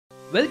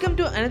Welcome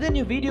to another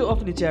new video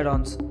of Niche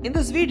Addons. In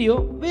this video,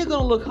 we are going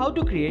to look how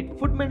to create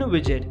food menu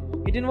widget.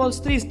 It involves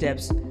 3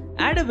 steps: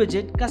 add a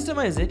widget,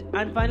 customize it,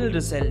 and final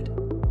result.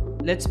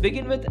 Let's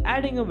begin with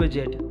adding a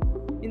widget.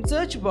 In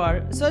search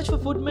bar, search for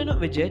food menu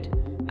widget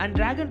and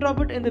drag and drop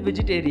it in the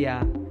widget area.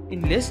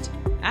 In list,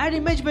 add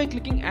image by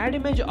clicking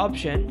add image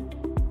option.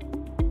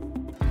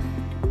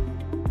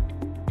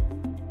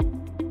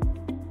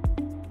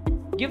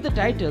 Give the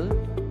title,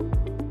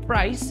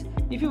 price.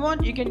 If you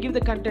want, you can give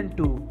the content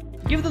too.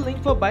 Give the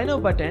link for buy now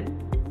button.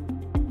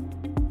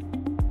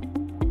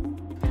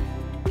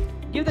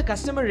 Give the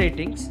customer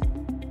ratings,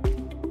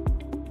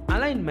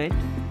 alignment,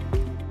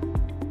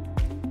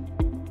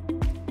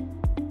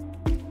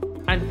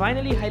 and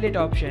finally highlight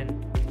option.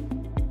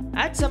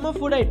 Add some more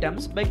food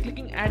items by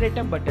clicking add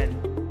item button.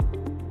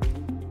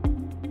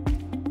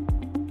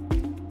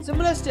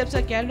 Similar steps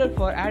are carried out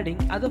for adding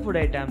other food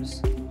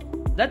items.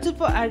 That's it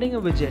for adding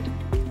a widget.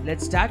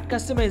 Let's start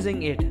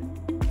customizing it.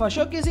 For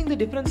showcasing the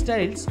different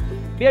styles,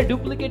 we are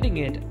duplicating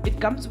it. It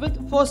comes with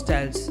 4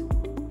 styles.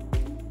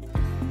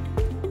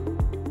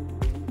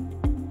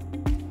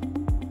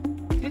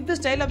 Click the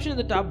style option in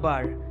the top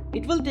bar.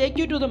 It will take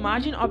you to the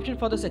margin option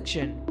for the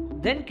section.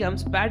 Then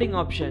comes padding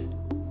option,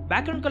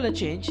 background color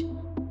change,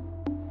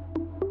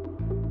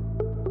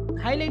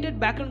 highlighted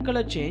background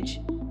color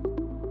change,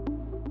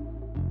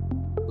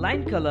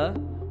 line color,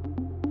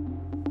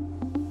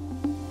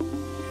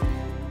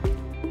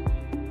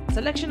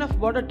 selection of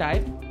border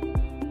type,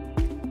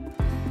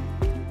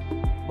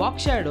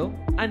 box shadow,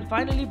 and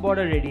finally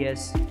border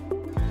radius.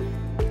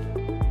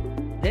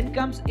 Then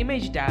comes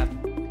image tab.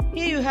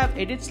 Here you have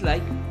edits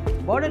like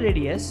border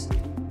radius,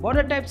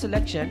 border type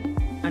selection,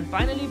 and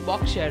finally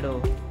box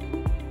shadow.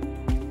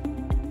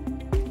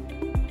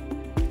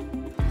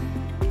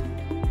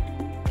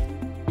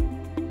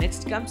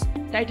 Next comes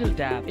title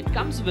tab. It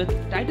comes with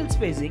title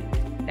spacing,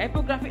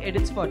 typography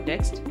edits for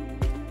text,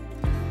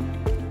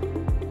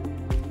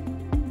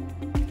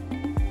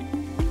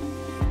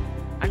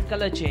 and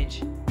color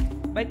change.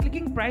 By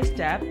clicking price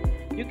tab,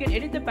 you can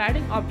edit the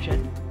padding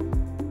option,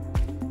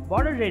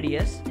 border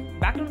radius,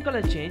 background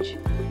color change,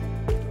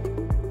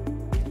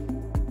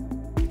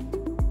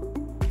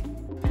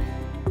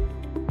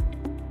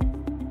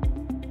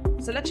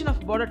 selection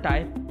of border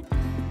type,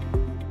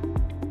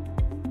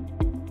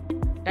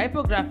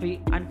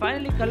 typography, and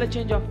finally color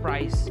change of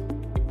price.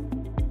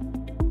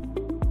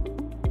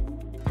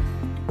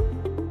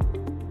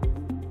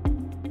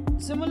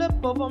 Similar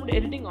performed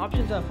editing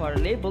options are for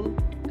label,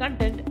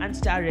 content, and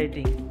star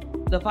rating.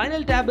 The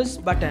final tab is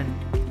button.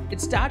 It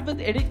starts with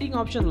editing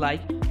option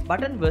like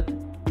button width,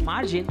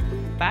 margin,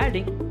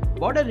 padding,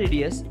 border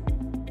radius,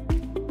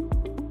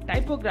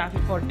 typography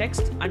for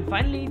text, and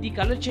finally the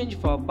color change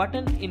for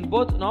button in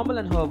both normal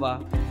and hover.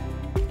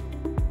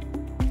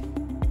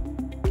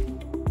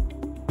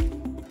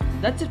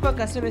 That's it for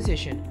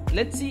customization.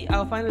 Let's see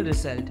our final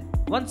result.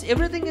 Once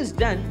everything is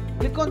done,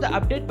 click on the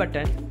update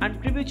button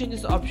and preview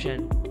changes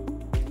option.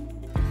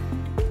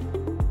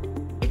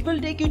 It will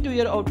take you to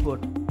your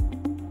output.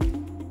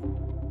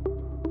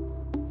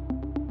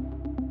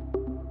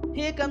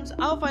 Here comes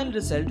our final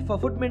result for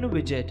food menu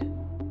widget.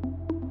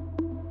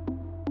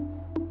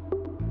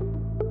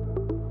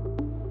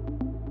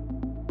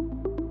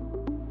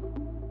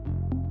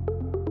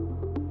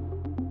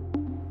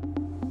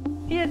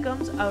 Here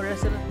comes our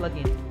restaurant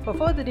plugin. For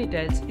further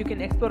details, you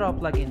can explore our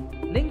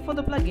plugin. Link for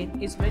the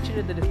plugin is mentioned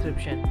in the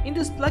description. In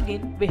this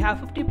plugin, we have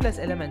 50 plus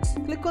elements.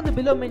 Click on the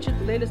below mentioned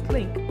playlist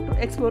link to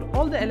explore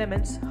all the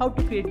elements, how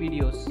to create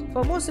videos.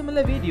 For more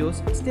similar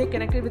videos, stay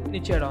connected with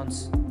Niche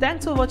Addons.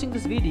 Thanks for watching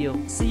this video.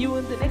 See you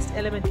in the next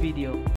element video.